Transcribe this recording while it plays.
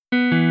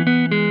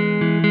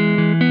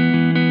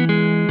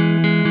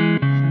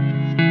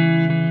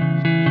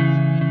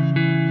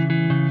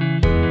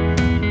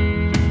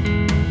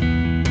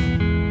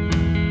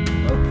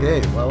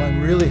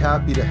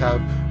happy to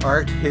have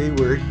Art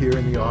Hayward here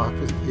in the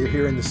office,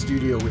 here in the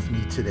studio with me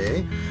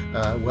today.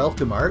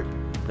 Welcome, Art.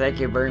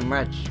 Thank you very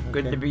much.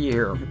 Good to be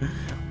here.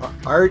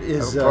 Art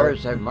is... Of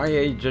course, at my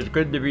age, it's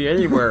good to be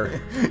anywhere.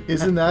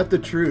 Isn't that the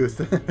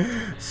truth?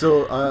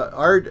 So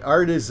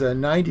Art is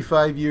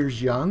 95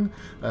 years young,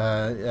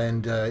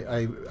 and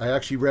I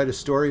actually read a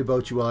story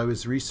about you while I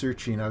was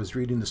researching. I was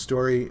reading the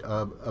story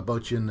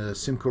about you in the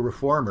Simcoe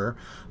Reformer,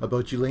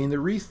 about you laying the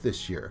wreath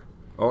this year.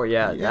 Oh,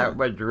 yeah. That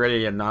was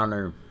really an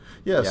honor.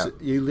 Yes, yeah.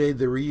 You laid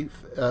the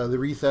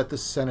wreath at the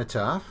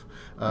cenotaph.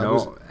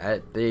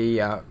 At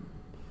the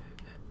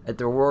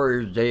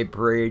Warriors Day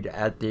parade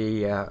at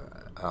the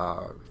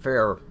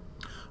fair.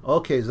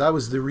 Okay, so that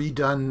was the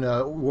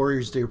redone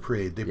Warriors Day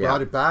parade. They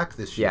brought it back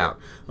this year. Yeah.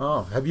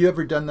 Oh, have you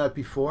ever done that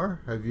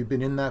before? Have you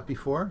been in that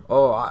before?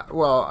 Oh,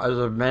 well, as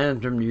a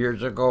manager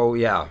years ago,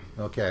 yeah.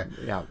 Okay.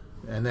 Yeah.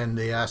 And then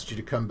they asked you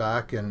to come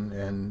back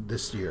and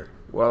this year.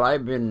 Well,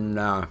 I've been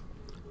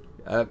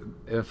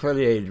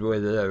affiliated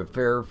with the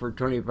fair for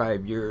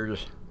 25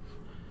 years.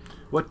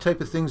 What type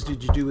of things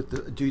did you do with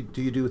the do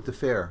you do with the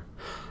fair?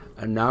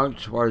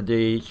 Announce for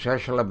the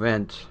special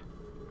events.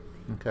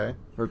 Okay.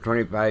 For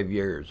 25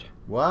 years.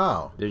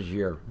 Wow. This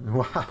year.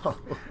 Wow.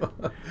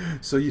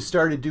 So you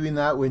started doing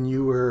that when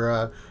you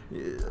were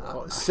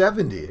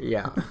 70.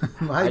 Yeah.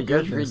 My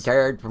goodness. Just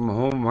retired from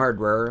home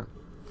hardware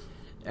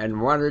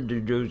and wanted to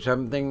do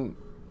something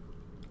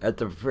at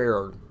the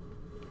fair.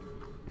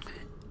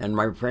 And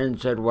my friend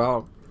said,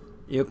 well,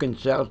 you can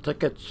sell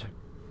tickets,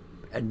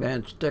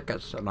 advance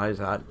tickets. And I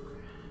thought,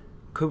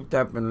 cooped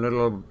up in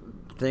little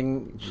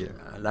things,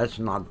 that's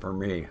not for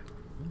me.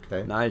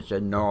 Okay. And I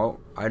said, no,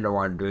 I don't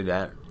want to do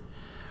that.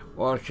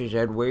 Well, she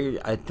said,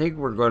 wait, I think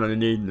we're going to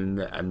need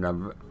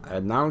an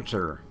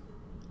announcer.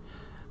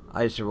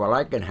 I said, well,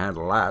 I can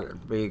handle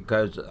that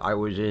because I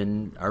was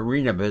in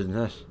arena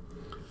business.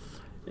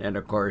 And,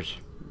 of course,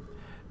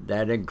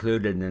 that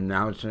included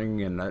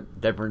announcing and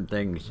different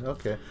things.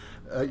 Okay.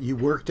 You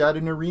worked at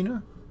an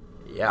arena?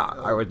 Yeah,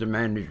 I was the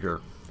manager.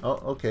 Oh,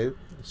 okay.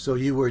 So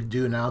you would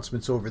do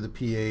announcements over the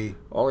PA?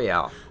 Oh,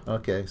 yeah.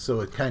 Okay, so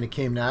it kind of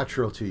came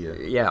natural to you?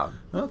 Yeah.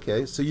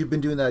 Okay, so you've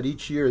been doing that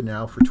each year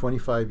now for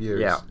 25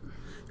 years? Yeah.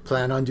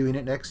 Plan on doing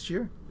it next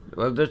year?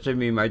 Well, this will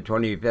be my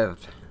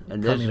 25th,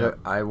 and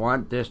I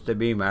want this to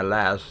be my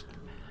last,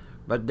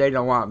 but they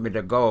don't want me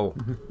to go,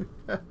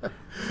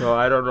 so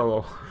I don't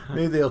know.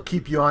 Maybe they'll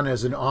keep you on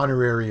as an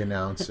honorary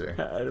announcer.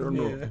 I don't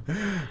know.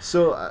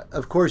 So,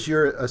 of course,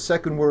 you're a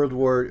Second World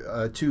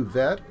War II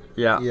vet.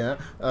 Yeah. Yeah.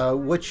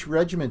 Which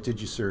regiment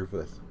did you serve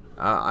with?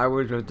 I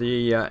was with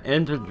the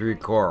Infantry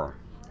Corps.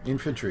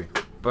 Infantry.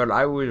 But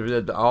I was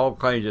with all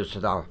kinds of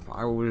stuff.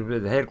 I was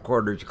with the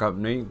Headquarters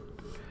Company,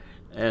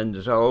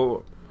 and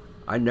so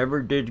I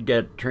never did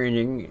get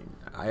training.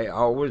 I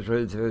always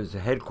was with the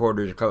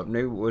Headquarters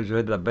Company, was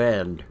with a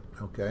band.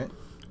 Okay.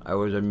 I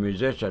was a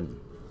musician.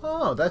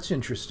 Oh, that's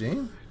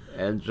interesting.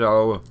 And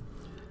so,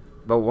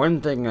 but one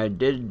thing I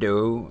did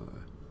do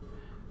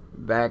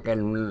back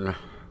in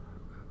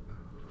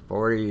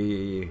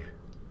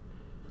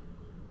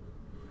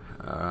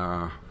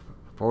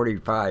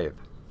 45,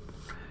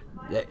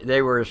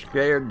 they were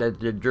scared that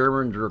the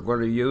Germans were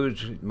going to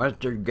use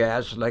mustard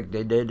gas like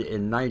they did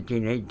in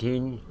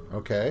 1918.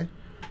 Okay.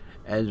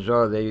 And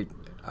so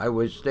I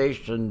was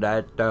stationed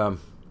at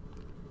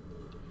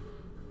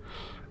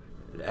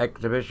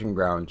exhibition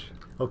grounds.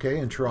 Okay,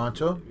 in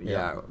Toronto?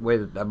 Yeah,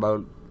 with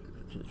about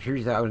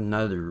 3,000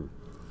 others.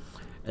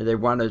 And they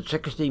wanted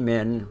 60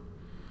 men,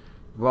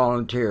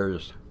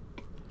 volunteers.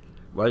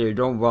 Well, you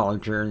don't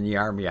volunteer in the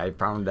Army, I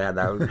found that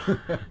out.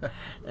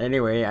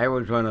 Anyway, I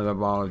was one of the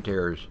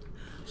volunteers.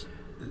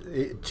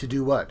 To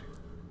do what?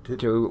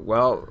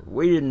 Well,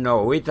 we didn't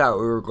know. We thought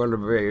we were going to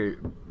be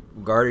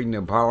guarding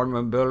the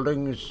Parliament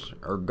buildings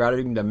or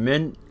guarding the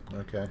Mint.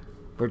 Okay.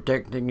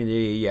 Protecting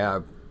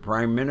the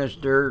Prime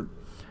Minister.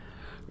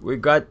 We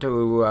got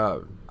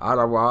to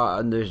Ottawa,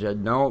 and they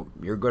said, no,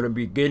 you're going to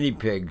be guinea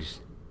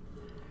pigs.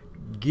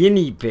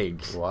 Guinea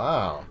pigs.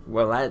 Wow.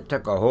 Well, that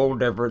took a whole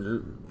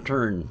different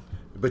turn.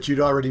 But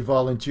you'd already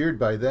volunteered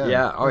by then.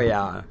 Yeah, oh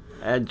yeah.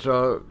 And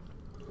so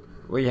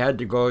we had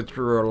to go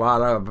through a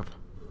lot of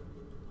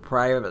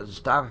private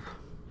stuff,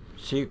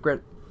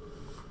 secret.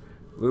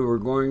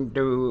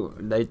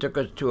 They took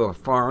us to a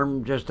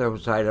farm just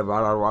outside of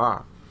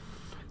Ottawa,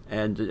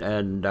 and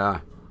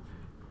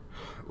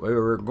we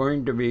were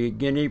going to be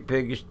guinea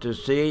pigs to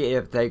see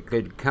if they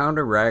could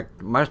counteract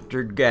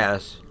mustard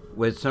gas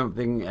with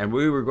something, and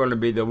we were going to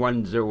be the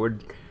ones that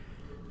would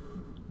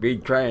be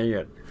trying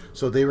it.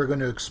 So they were going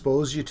to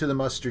expose you to the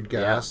mustard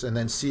gas and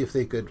then see if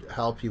they could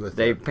help you with it.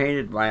 They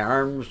painted my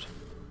arms,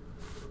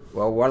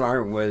 well, one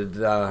arm with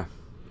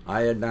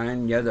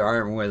iodine, the other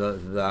arm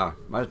with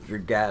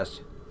mustard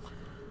gas.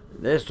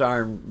 This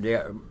arm,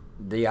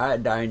 the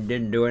iodine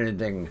didn't do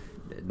anything.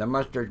 The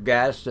mustard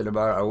gas in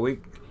about a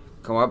week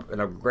come up in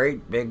a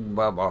great big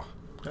bubble.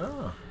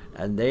 Oh.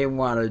 And they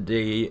wanted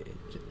the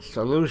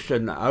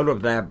solution out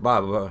of that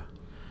bubble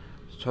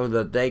so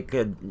that they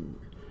could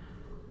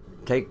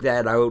take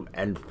that out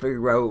and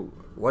figure out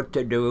what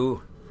to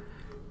do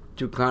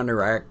to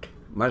counteract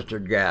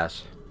mustard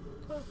gas.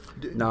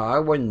 D- No, I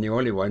wasn't the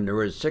only one. There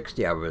was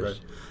 60 of us.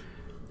 Right.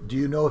 Do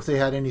you know if they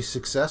had any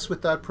success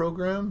with that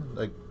program?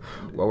 Like,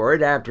 Well,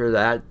 right after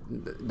that,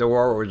 the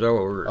war was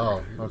over.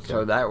 Oh, okay.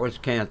 So that was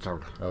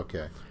canceled.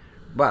 okay,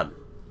 But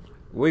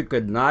we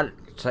could not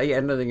say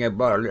anything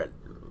about it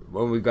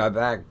when we got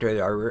back to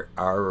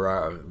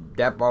our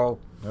depot.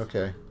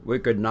 okay. We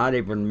could not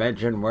even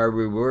mention where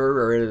we were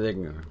or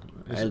anything.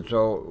 And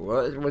so,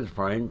 well, it was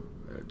fine.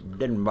 It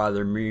didn't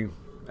bother me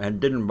and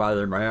didn't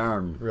bother my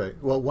arm. Right.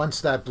 Well,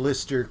 once that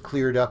blister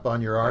cleared up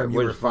on your arm, It you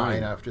was were fine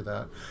fine. after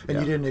that, and Yeah.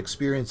 you didn't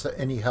experience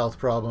any health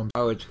problems.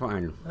 Oh, it's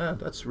fine. Ah,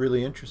 that's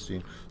really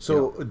interesting.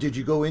 So, did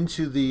you go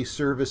into the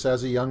service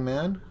as a young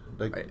man?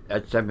 Like,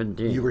 At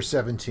 17. you were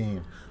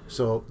 17.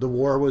 So the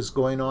war was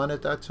going on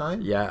at that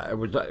time? Yeah, it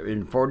was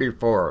in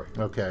 44.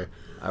 Okay.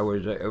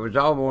 It was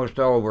almost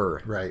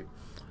over. Right.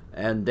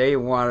 And they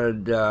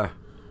wanted,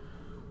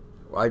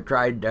 I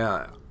tried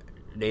the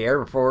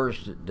Air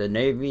Force, the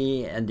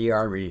Navy, and the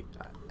Army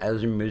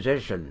as a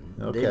musician.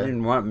 Okay. They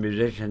didn't want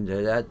musicians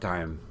at that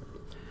time.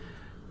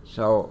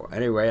 So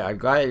anyway, I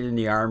got in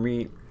the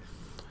Army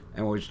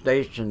and was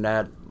stationed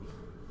at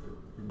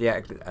the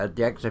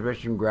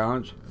exhibition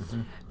grounds,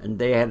 and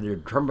they had a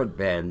trumpet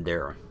band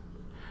there.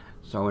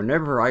 So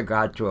whenever I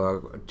got to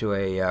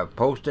a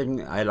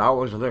posting, I'd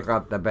always look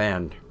up the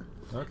band,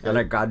 Okay. and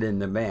I got in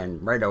the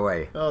band right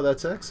away. Oh,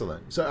 that's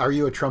excellent. So are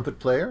you a trumpet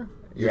player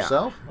Yeah.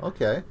 yourself?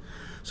 Okay.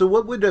 So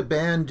what would a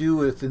band do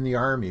within the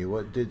Army?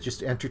 What did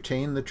just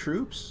entertain the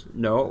troops?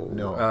 No,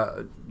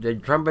 No. The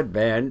trumpet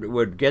band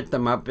would get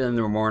them up in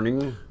the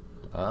morning.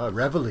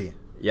 Reveille.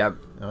 Yep.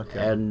 Okay.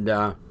 And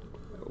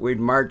we'd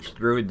march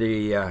through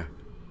the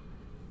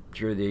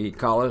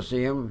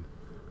Coliseum,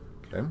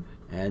 Okay.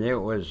 and it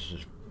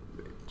was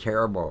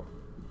terrible.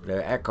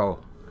 The echo.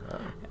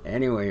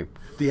 Anyway,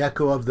 The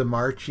echo of the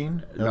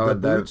marching? Of no, the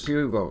the boots?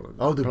 bugle.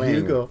 Oh, the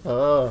playing. bugle.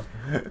 Oh.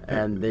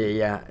 And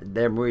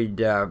then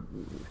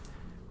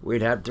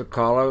we'd have to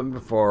call them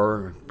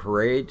for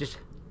parades,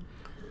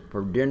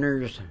 for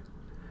dinners,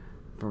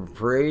 for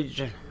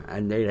parades,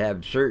 and they'd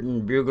have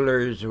certain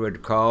buglers who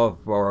would call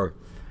for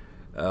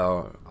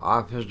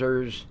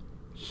officers,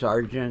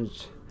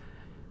 sergeants,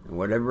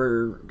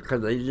 whatever,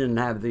 because they didn't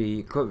have the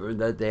equipment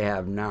that they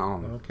have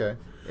now. Okay.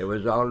 It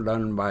was all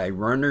done by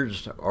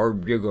runners or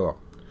bugle.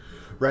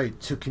 Right,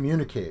 to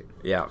communicate.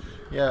 Yeah.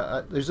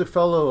 Yeah, there's a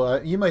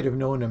fellow, you might have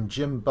known him,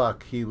 Jim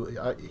Buck. He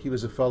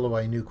was a fellow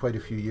I knew quite a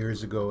few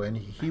years ago, and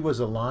he was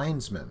a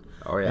linesman.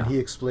 Oh, yeah. And he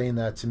explained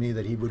that to me,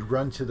 that he would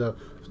run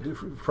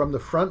from the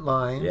front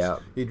lines, Yeah.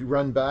 he'd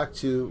run back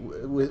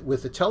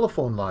with a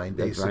telephone line,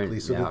 That's basically,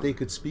 right, so yeah. that they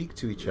could speak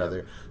to each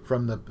other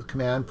from the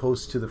command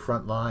post to the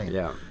front line.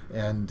 Yeah.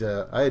 And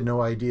I had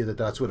no idea that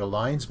that's what a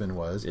linesman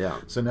was. Yeah.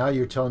 So now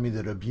you're telling me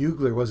that a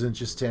bugler wasn't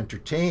just to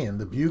entertain,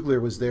 the bugler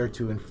was there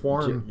to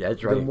inform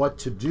That's right. them what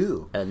to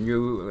do. And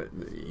you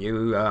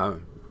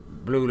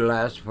blew the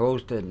last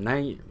post at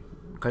night,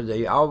 because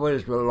they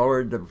always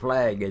lowered the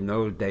flag in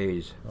those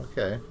days.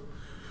 Okay.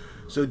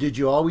 So did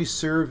you always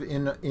serve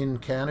in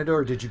Canada,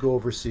 or did you go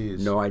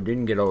overseas? No, I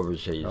didn't get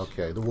overseas.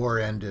 Okay, the war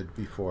ended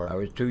before. I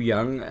was too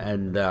young,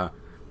 and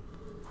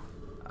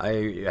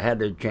I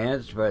had a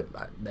chance, but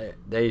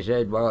they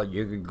said, well,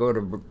 you could go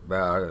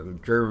to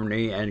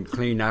Germany and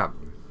clean up.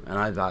 And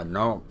I thought,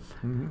 no,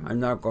 I'm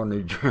not going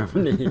to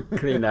Germany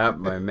clean up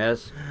my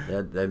mess,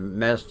 the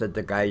mess that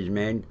the guys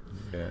made.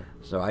 Yeah.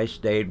 So I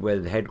stayed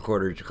with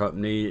headquarters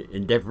company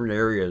in different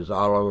areas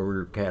all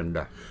over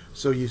Canada.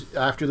 So you,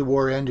 after the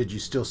war ended, you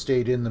still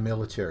stayed in the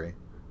military?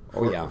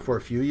 Oh, yeah. For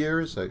a few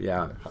years?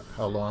 Yeah.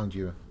 How long do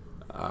you?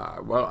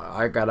 Well,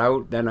 I got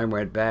out, then I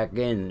went back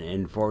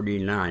in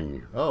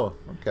 49 Oh,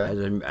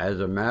 okay. as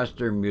a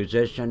master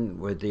musician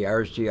with the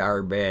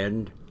RCR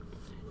band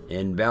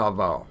in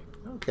Belleville.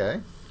 Okay.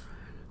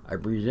 I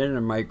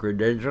presented my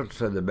credentials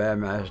to the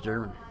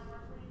bandmaster,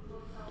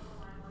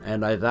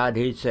 and I thought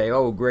he'd say,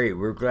 oh, great,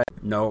 we're glad.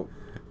 No.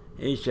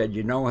 He said,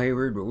 you know,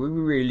 Hayward, we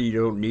really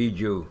don't need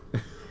you.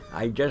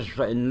 I just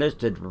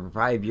enlisted for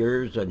 5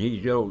 years, and he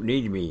don't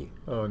need me.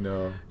 Oh,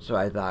 no. So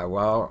I thought,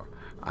 well,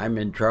 I'm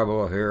in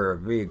trouble here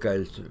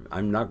because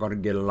I'm not going to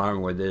get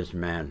along with this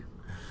man.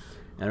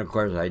 And of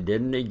course I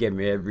didn't. He gave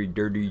me every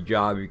dirty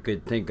job you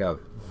could think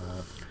of.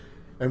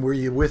 And were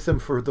you with him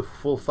for the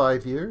full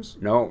 5 years?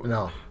 No,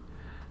 No.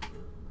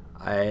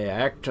 I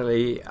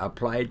actually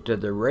applied to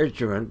the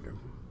regiment.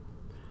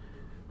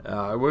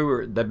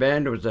 The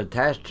band was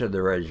attached to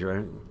the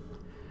regiment,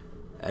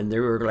 and they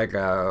were like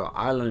a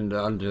island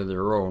unto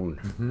their own.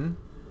 Mm-hmm.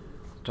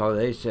 So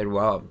they said,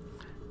 well,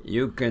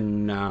 you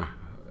can, I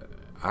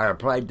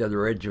applied to the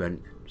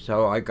regiment,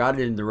 so I got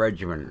in the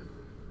regiment,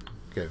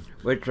 Okay.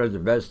 which was the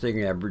best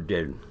thing I ever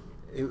did.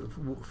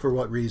 For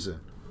what reason?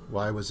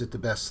 Why was it the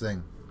best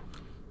thing?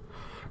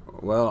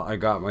 Well, I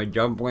got my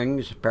jump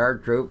wings,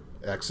 paratroop.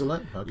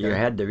 Excellent. Okay. You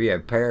had to be a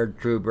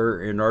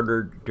paratrooper in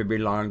order to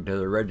belong to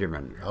the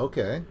regiment.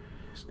 Okay.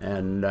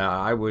 And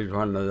I was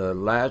one of the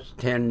last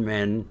 10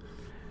 men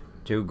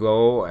to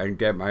go and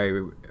get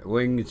my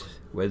wings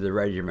with the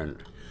regiment.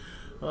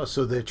 Oh,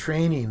 so the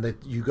training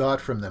that you got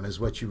from them is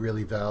what you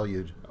really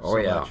valued. Oh, so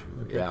yeah, much.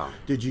 Okay. yeah.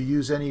 Did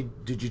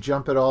you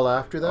jump at all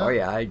after that? Oh,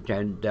 yeah, I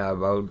did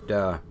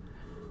about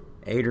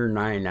 8 or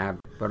 9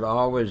 after, but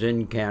always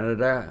in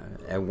Canada.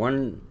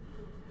 And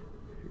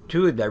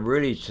two that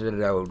really stood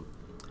out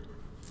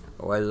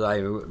was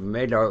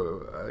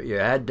you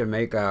had to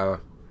make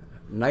a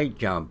night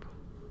jump.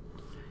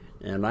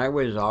 And I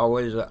was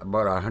always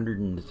about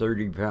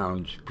 130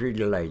 pounds,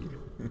 pretty light.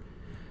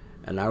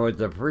 And I was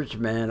the first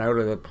man out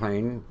of the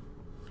plane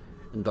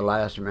and the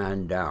last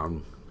man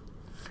down.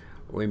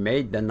 We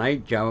made the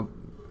night jump,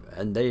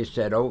 and they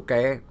said,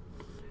 okay,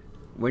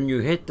 when you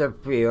hit the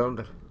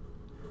field,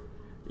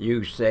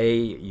 you say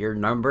your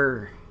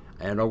number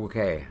and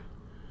okay.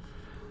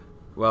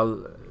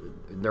 Well,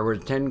 there were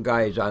 10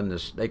 guys on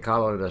this, they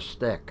call it a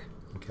stick.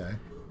 Okay.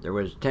 There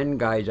was 10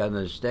 guys on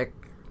the stick.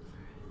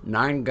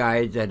 9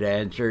 guys that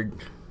answered,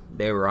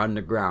 they were on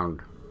the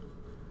ground.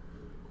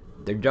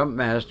 The jump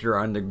master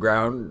on the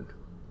ground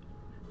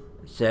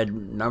said,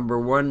 "Number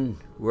 1,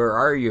 where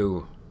are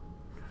you?"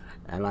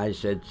 And I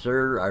said,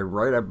 "Sir, I'm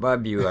right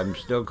above you. I'm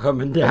still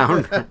coming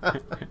down."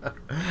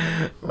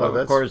 Well,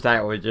 of course,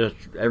 that was just,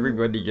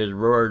 everybody just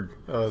roared.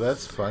 Oh,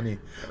 that's funny.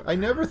 I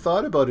never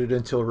thought about it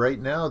until right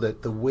now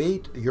that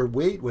your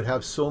weight would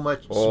have so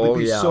much, would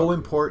be so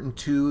important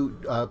to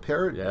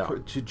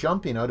to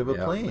jumping out of a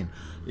plane.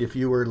 If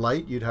you were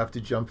light, you'd have to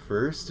jump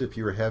first. If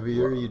you were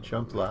heavier, you'd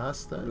jump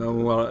last.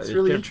 It's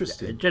really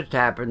interesting. It just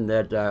happened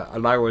that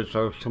I was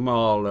so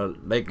small that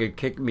they could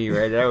kick me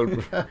right out.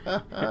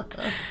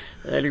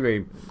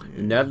 Anyway,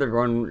 another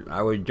one,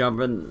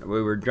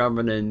 we were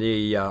jumping in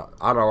the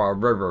Ottawa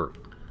River.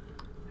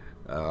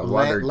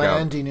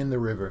 Landing in the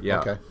river.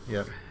 Yeah. Okay.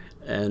 Yeah.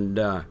 And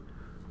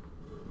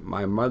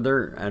my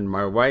mother and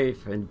my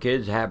wife and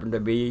kids happened to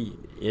be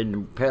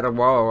in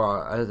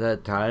Petawawa at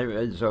that time,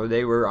 and so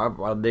they were up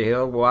on the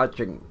hill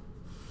watching.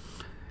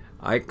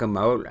 I come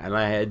out, and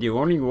I had the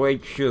only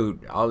white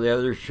chute. All the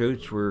other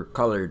chutes were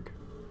colored.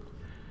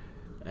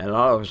 And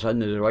all of a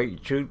sudden, this white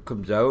chute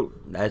comes out.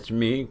 That's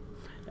me.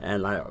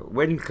 And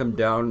wind come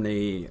down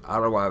the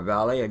Ottawa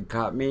Valley and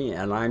caught me,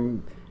 and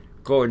I'm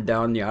going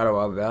down the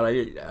Ottawa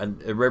Valley and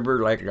the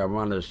river like I'm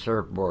on a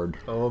surfboard.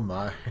 Oh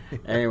my!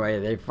 Anyway,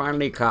 they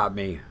finally caught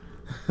me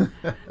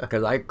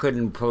because I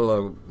couldn't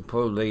pull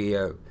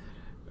the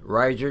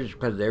risers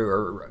because they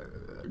were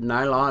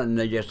nylon and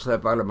they just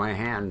slipped out of my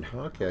hand.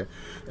 Okay,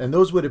 and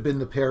those would have been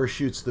the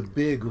parachutes, the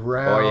big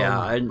round. Oh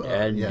yeah,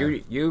 and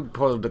you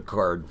pulled the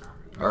cord,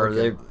 or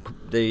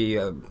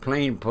the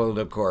plane pulled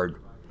the cord.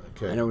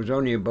 Okay. And it was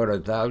only about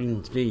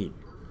 1,000 feet.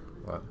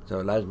 Wow.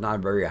 So that's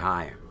not very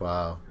high.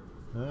 Wow.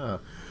 Yeah.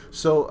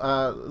 So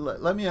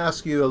let me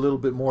ask you a little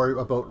bit more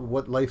about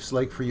what life's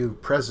like for you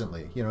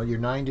presently. You know, you're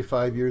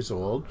 95 years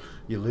old.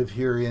 You live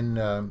here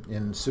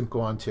in Simcoe,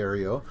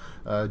 Ontario.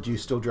 Do you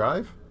still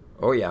drive?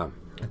 Oh, yeah.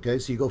 Okay,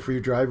 so you go for your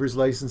driver's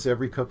license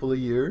every couple of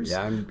years?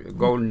 Yeah, I'm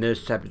going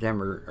this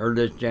September, or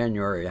this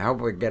January. I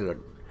hope I get it.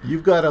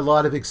 You've got a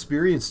lot of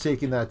experience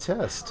taking that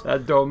test.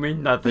 That don't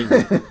mean nothing.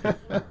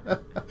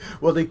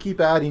 Well, they keep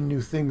adding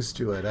new things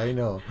to it, I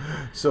know.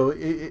 So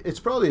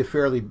it's probably a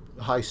fairly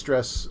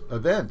high-stress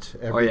event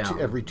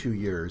every 2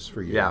 years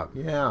for you. Yeah.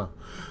 Yeah.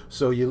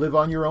 So you live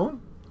on your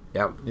own?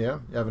 Yep. Yeah?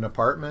 You have an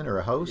apartment or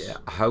a house? Yeah,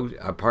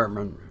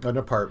 apartment. An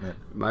apartment.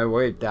 My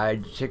wife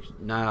died 6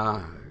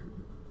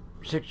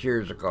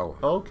 years ago.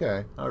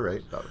 Okay, all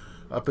right. So,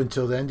 up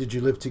until then, did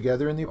you live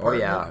together in the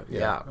apartment? Oh,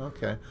 yeah.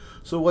 Okay.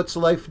 So what's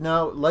life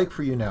now like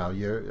for you now?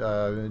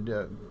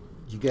 You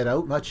get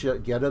out much?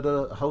 Get out of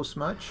the house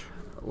much?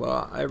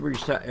 Well,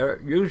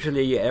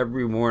 usually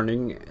every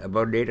morning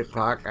about 8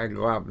 o'clock, I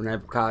go up and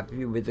have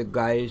coffee with the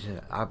guys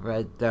up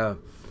at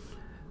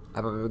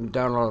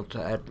McDonald's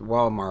at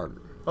Walmart.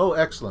 Oh,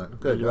 excellent.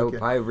 Good. About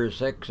 5 or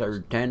 6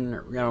 or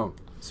 10, you know.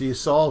 So you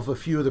solve a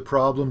few of the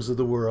problems of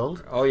the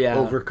world. Oh yeah,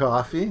 over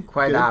coffee.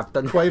 Quite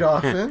often. Quite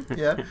often.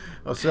 Yeah.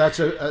 Oh, so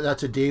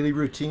that's a daily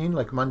routine,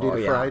 like Monday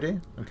to Friday.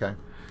 Okay.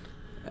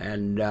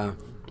 And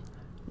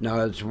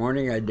now this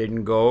morning I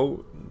didn't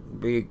go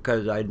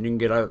because I didn't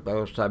get out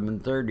till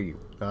 7:30.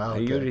 I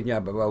usually get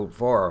up about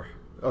 4.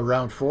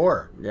 Around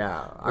 4.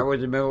 Yeah, I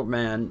was a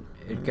milkman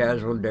at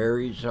Castle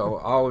Dairy, so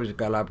I always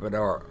got up at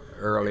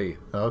early.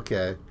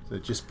 Okay, so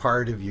it's just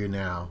part of you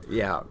now.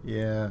 Yeah.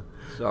 Yeah.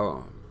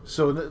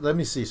 So let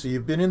me see. So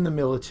you've been in the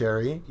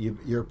military.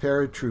 You're a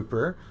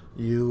paratrooper.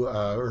 You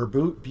are a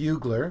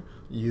bugler.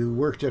 You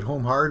worked at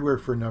Home Hardware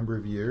for a number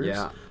of years.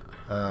 Yeah.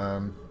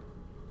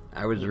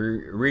 I was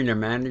arena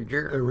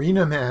manager.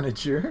 Arena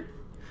manager.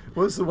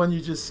 What was the one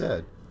you just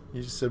said?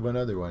 You just said one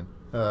other one.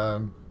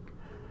 No,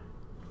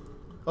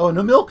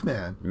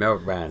 milkman.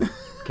 Milkman.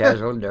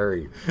 Castle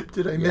Dairy.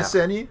 Did I miss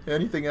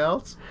anything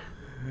else?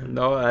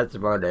 No, that's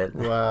about it.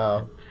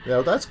 Wow.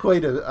 Now that's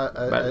quite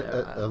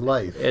a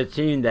life. It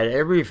seemed that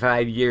every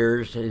 5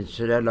 years,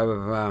 instead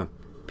of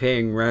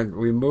paying rent,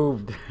 we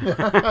moved.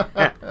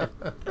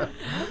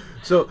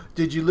 So,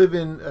 did you live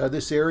in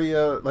this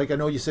area? Like, I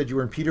know you said you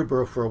were in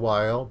Peterborough for a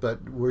while,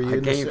 but were you? I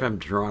came from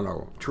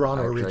Toronto.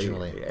 Toronto actually.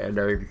 Originally, and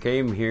I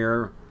came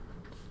here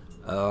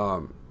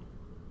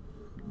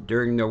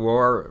during the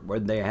war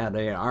when they had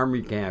an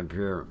army camp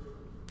here.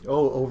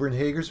 Oh, over in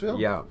Hagersville?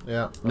 Yeah.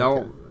 Yeah. No,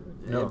 okay.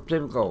 No. in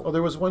Simcoe. Oh,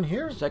 there was one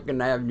here?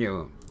 2nd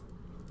Avenue.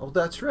 Oh,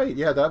 that's right.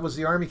 Yeah, that was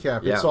the Army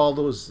camp. Yeah. It's all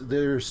those,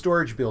 they're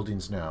storage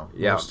buildings now,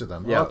 Yeah. most of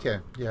them. Yeah. Okay,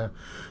 yeah.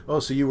 Oh,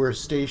 so you were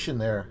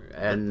stationed there.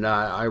 And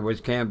I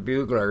was camp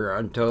bugler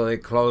until they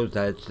closed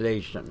that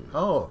station.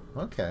 Oh,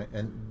 okay.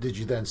 And did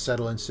you then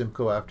settle in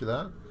Simcoe after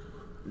that?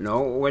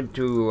 No, went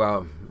to,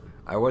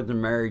 I wasn't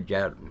married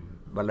yet,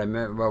 but I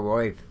met my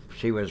wife.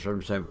 She was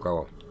from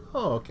Simcoe.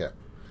 Oh, okay.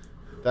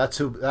 That's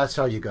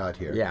how you got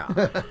here. Yeah.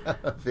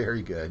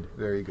 Very good,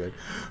 very good.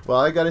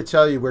 Well, I got to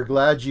tell you, we're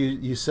glad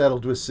you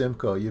settled with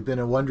Simcoe. You've been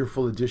a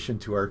wonderful addition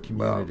to our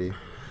community.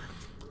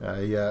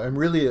 I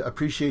really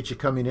appreciate you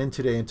coming in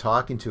today and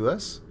talking to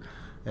us.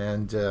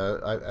 And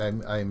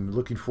I'm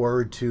looking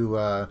forward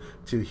to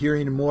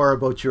hearing more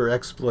about your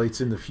exploits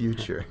in the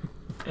future.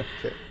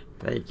 Okay.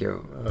 Thank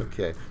you.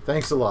 Okay.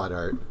 Thanks a lot,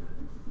 Art.